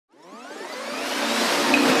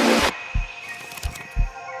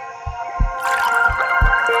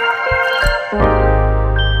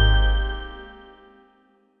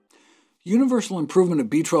Universal improvement of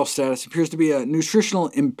B12 status appears to be a nutritional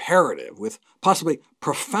imperative, with possibly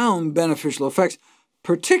profound beneficial effects,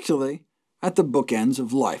 particularly at the bookends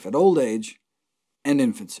of life, at old age and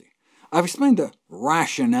infancy. I've explained the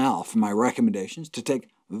rationale for my recommendations to take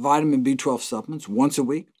vitamin B12 supplements once a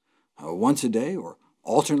week, once a day, or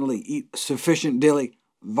alternately eat sufficient daily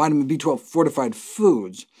vitamin B12 fortified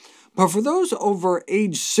foods. But for those over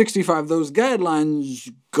age 65, those guidelines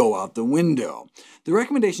go out the window. The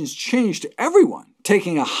recommendations change to everyone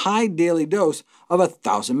taking a high daily dose of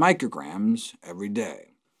 1,000 micrograms every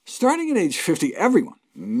day. Starting at age 50, everyone,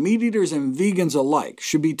 meat eaters and vegans alike,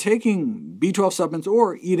 should be taking B12 supplements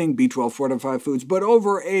or eating B12 fortified foods, but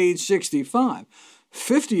over age 65,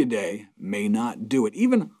 50 a day may not do it.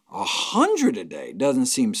 Even 100 a day doesn't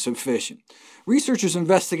seem sufficient. Researchers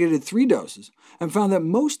investigated 3 doses and found that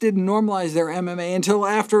most didn't normalize their MMA until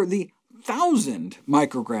after the 1,000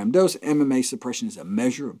 microgram dose. MMA suppression is a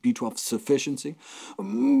measure of B12 sufficiency,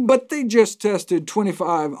 but they just tested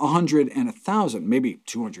 25, 100, and 1,000. Maybe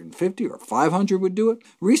 250 or 500 would do it.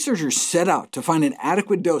 Researchers set out to find an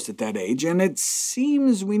adequate dose at that age, and it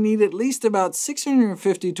seems we need at least about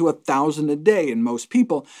 650 to 1,000 a day in most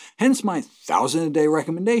people, hence my 1,000 a day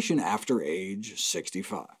recommendation after age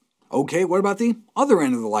 65. OK, what about the other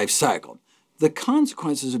end of the life cycle? The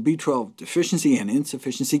consequences of B12 deficiency and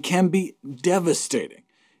insufficiency can be devastating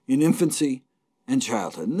in infancy and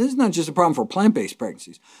childhood. And this is not just a problem for plant-based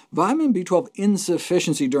pregnancies. Vitamin B12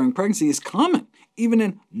 insufficiency during pregnancy is common, even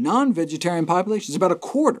in non-vegetarian populations. About a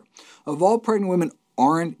quarter of all pregnant women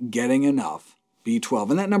aren't getting enough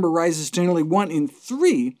B12, and that number rises to nearly 1 in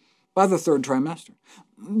 3 by the 3rd trimester.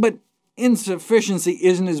 But insufficiency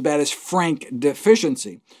isn't as bad as frank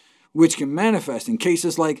deficiency, which can manifest in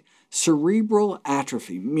cases like cerebral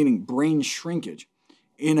atrophy, meaning brain shrinkage,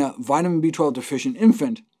 in a vitamin B12 deficient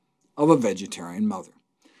infant of a vegetarian mother.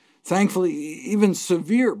 Thankfully, even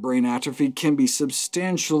severe brain atrophy can be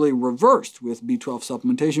substantially reversed with B12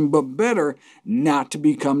 supplementation, but better not to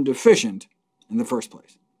become deficient in the first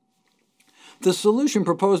place. The solution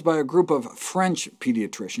proposed by a group of French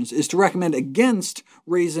pediatricians is to recommend against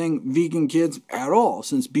raising vegan kids at all,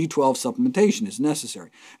 since B12 supplementation is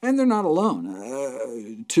necessary. And they're not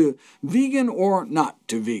alone. To vegan or not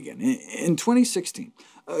to vegan. In 2016,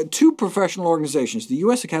 2 professional organizations, the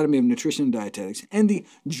U.S. Academy of Nutrition and Dietetics and the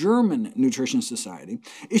German Nutrition Society,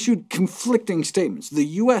 issued conflicting statements. The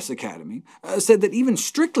U.S. Academy said that even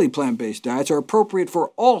strictly plant-based diets are appropriate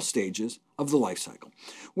for all stages of the life cycle,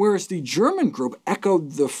 whereas the German group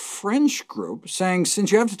echoed the French group, saying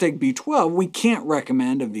since you have to take B12, we can't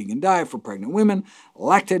recommend a vegan diet for pregnant women,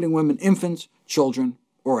 lactating women, infants, children,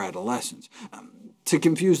 or adolescents. To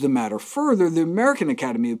confuse the matter further, the American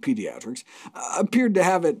Academy of Pediatrics appeared to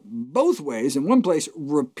have it both ways, in one place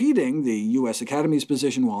repeating the U.S. Academy's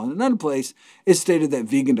position, while in another place it stated that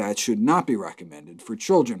vegan diets should not be recommended for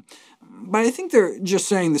children. But I think they're just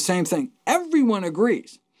saying the same thing. Everyone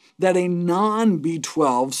agrees that a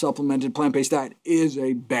non-B12 supplemented plant-based diet is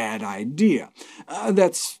a bad idea.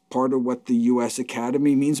 That's part of what the U.S.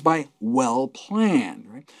 Academy means by well-planned.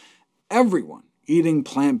 Right? Everyone eating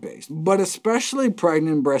plant-based, but especially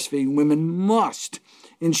pregnant and breastfeeding women, must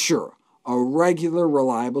ensure a regular,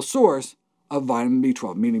 reliable source of vitamin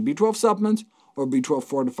B12, meaning B12 supplements or B12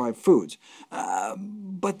 fortified foods.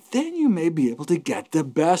 But then you may be able to get the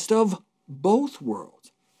best of both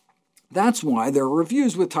worlds. That's why there are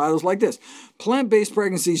reviews with titles like this: Plant-based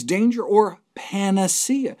Pregnancies, Danger or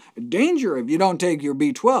Panacea. Danger if you don't take your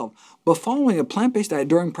B12, but following a plant-based diet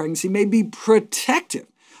during pregnancy may be protective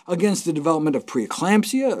against the development of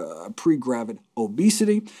preeclampsia, pre-gravid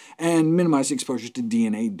obesity, and minimize exposure to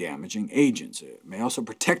DNA-damaging agents. It may also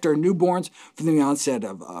protect our newborns from the onset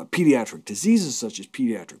of pediatric diseases such as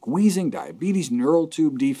pediatric wheezing, diabetes, neural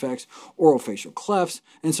tube defects, orofacial clefts,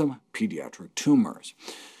 and some pediatric tumors.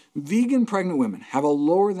 Vegan pregnant women have a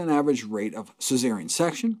lower than average rate of cesarean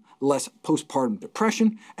section, less postpartum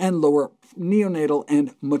depression, and lower neonatal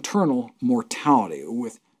and maternal mortality,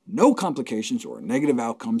 with no complications or negative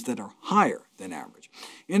outcomes that are higher than average.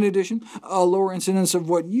 In addition, a lower incidence of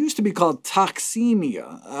what used to be called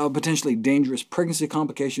toxemia, a potentially dangerous pregnancy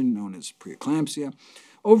complication known as preeclampsia.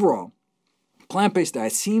 Overall, plant-based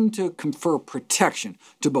diets seem to confer protection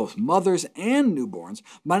to both mothers and newborns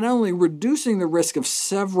by not only reducing the risk of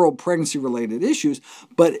several pregnancy-related issues,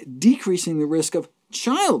 but decreasing the risk of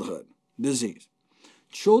childhood disease.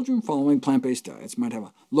 Children following plant-based diets might have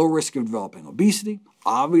a low risk of developing obesity,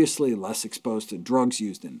 obviously less exposed to drugs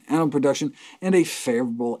used in animal production, and a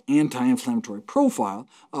favorable anti-inflammatory profile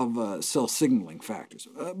of cell signaling factors.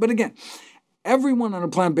 But again, everyone on a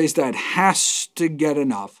plant-based diet has to get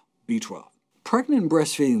enough B12. pregnant and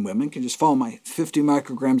breastfeeding women can just follow my 50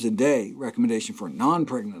 micrograms a day recommendation for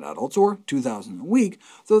non-pregnant adults, or 2,000 a week,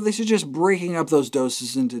 though they suggest breaking up those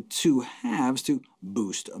doses into 2 halves to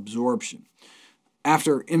boost absorption.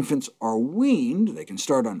 After infants are weaned, they can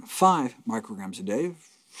start on 5 micrograms a day.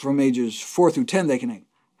 From ages 4 through 10, they can have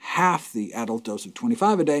half the adult dose of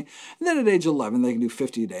 25 a day, and then at age 11, they can do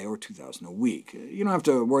 50 a day or 2,000 a week. You don't have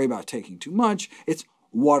to worry about taking too much. It's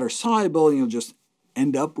water-soluble, and you'll just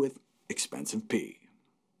end up with expensive pee.